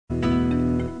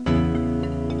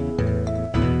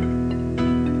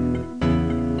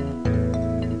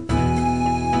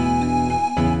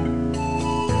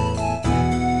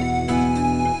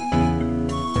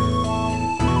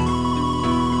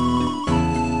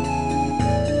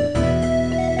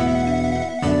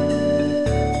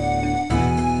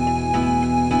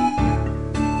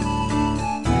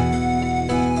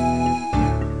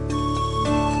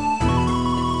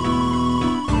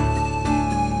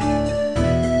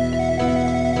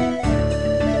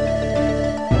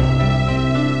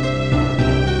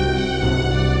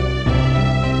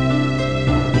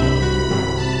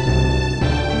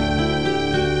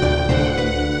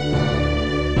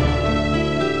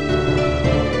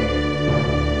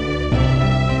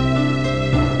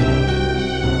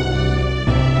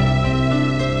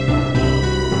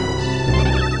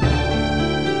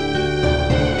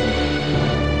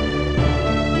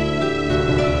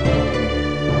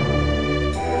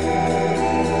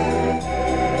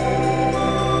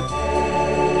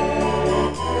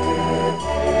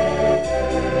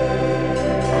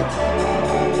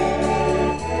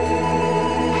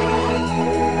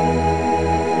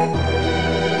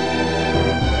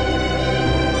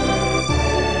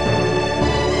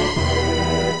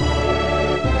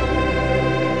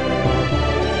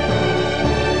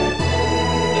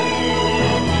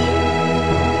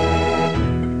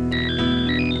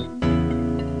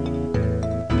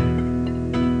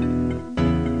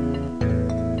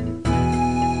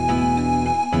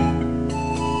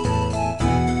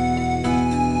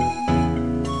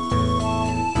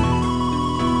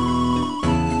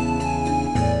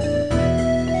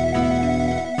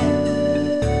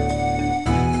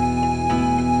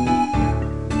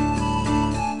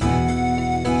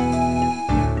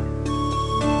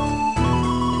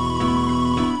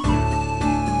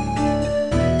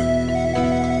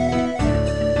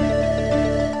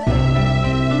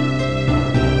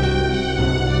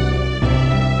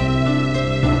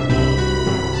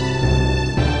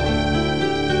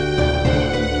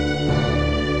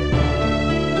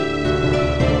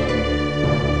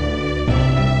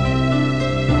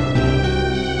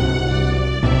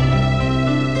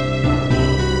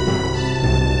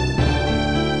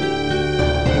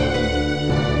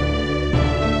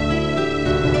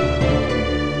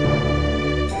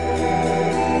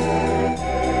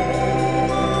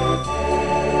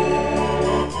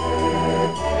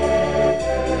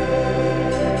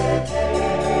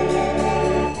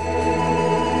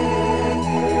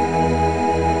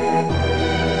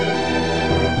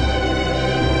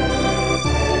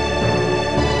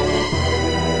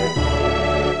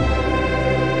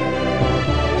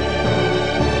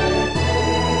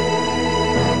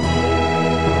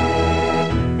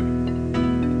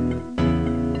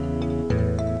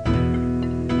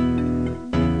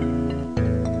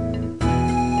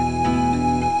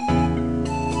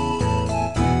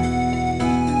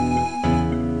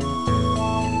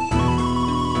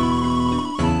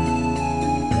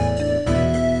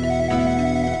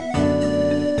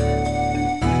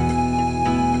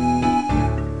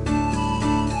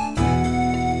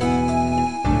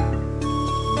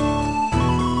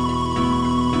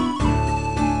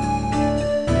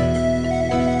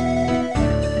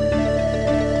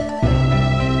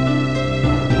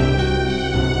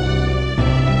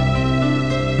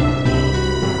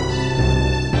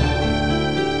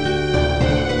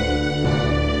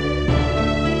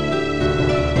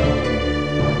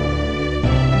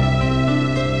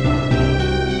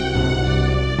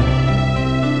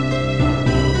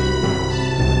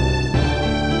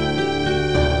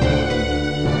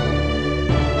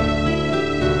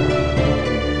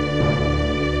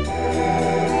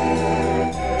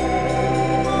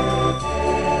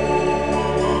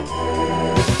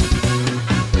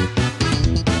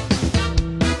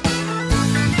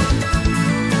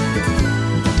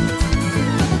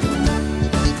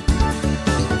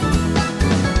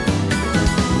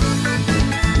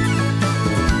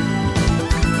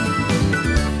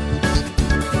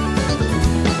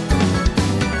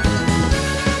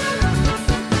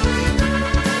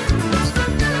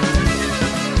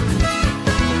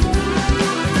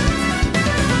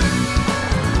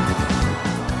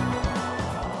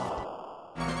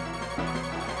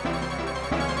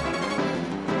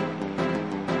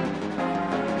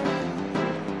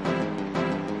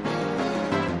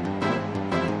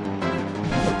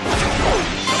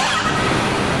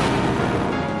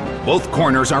Both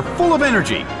corners are full of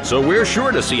energy, so we're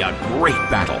sure to see a great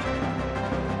battle.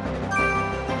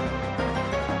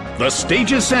 The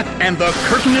stage is set and the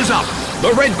curtain is up.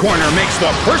 The red corner makes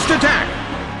the first attack.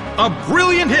 A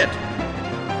brilliant hit.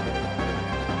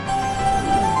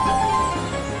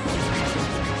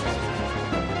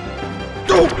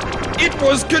 Oh, it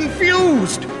was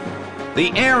confused.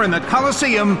 The air in the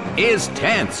Colosseum is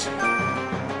tense.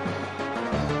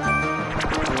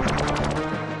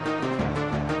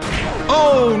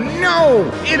 Oh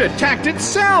no! It attacked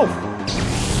itself!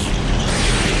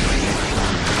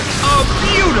 A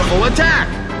beautiful attack!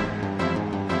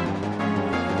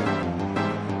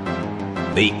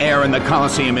 The air in the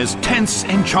Colosseum is tense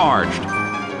and charged.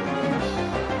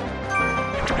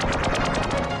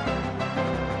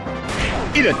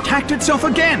 It attacked itself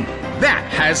again! That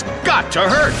has got to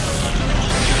hurt!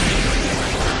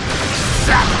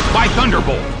 Zapped by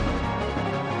Thunderbolt!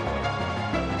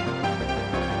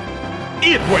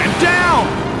 It went down!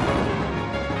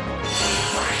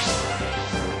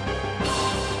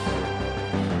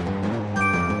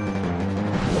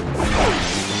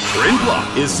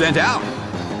 Prinplup is sent out.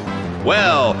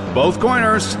 Well, both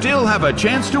corners still have a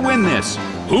chance to win this.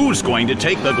 Who's going to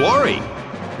take the glory?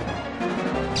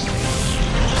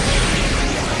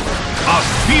 A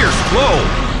fierce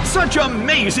blow! Such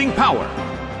amazing power!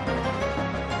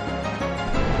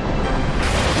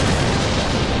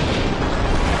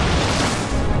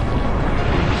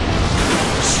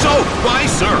 Soaked by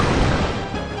surf.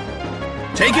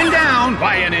 Taken down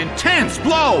by an intense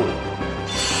blow.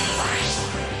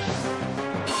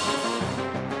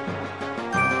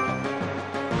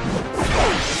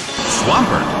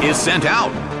 Swampert is sent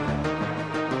out.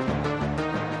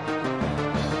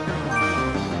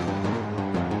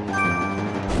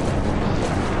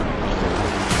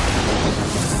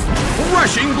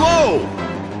 Rushing blow.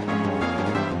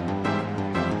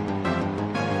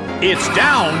 It's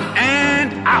down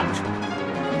and out.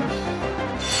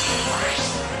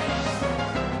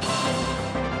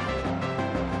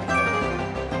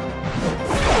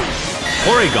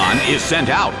 Porygon is sent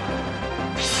out.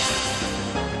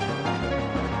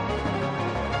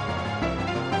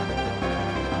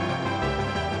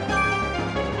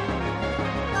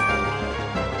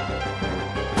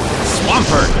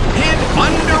 Swampert hid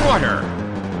underwater.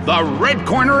 The red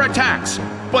corner attacks,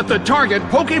 but the target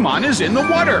Pokémon is in the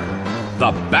water.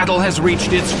 The battle has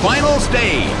reached its final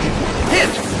stage. Hit!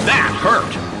 That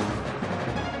hurt!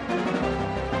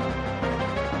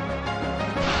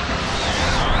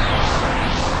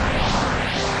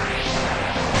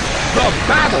 The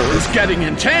battle is getting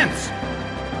intense!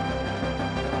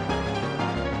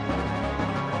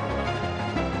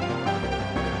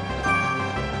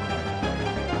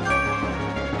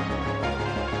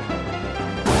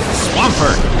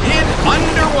 Swampert hid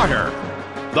underwater.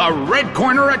 The red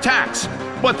corner attacks,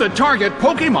 but the target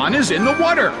Pokémon is in the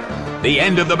water. The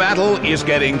end of the battle is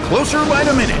getting closer by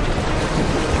the minute.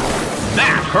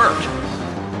 That hurt!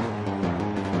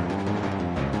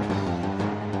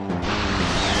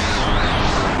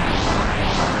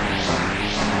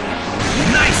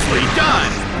 Nicely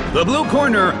done! The blue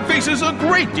corner faces a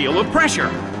great deal of pressure.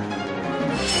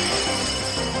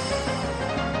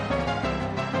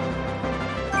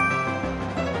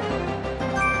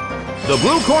 The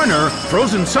blue corner,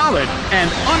 frozen solid and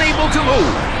unable to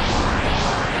move.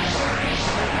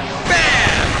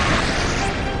 Bam!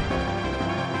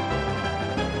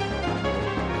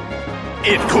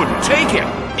 It couldn't take him.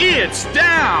 It's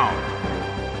down!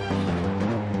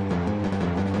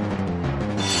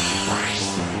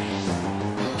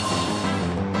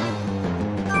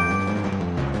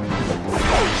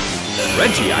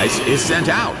 Regice is sent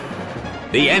out.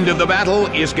 The end of the battle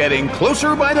is getting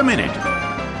closer by the minute.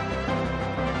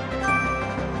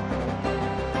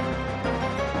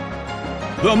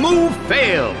 The move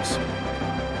fails.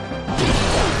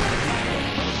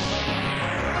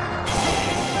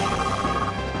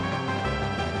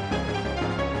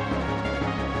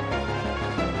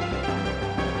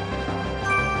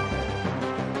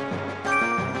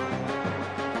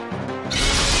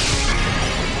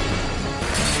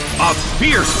 A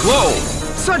fierce blow!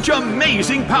 Such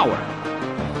amazing power!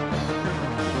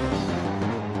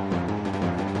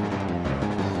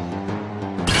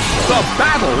 The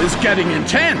battle is getting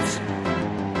intense!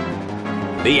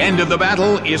 The end of the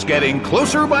battle is getting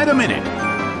closer by the minute.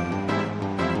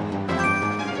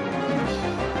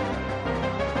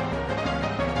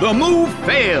 The move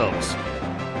fails.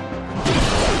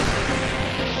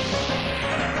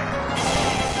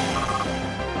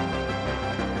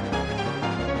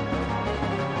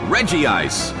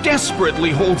 Regice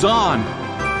desperately holds on.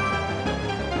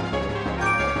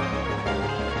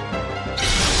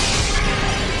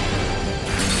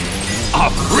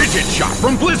 A frigid shot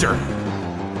from Blizzard.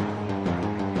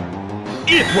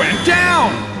 It went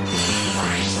down!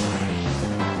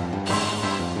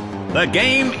 The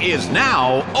game is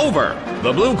now over.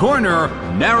 The blue corner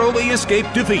narrowly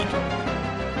escaped defeat.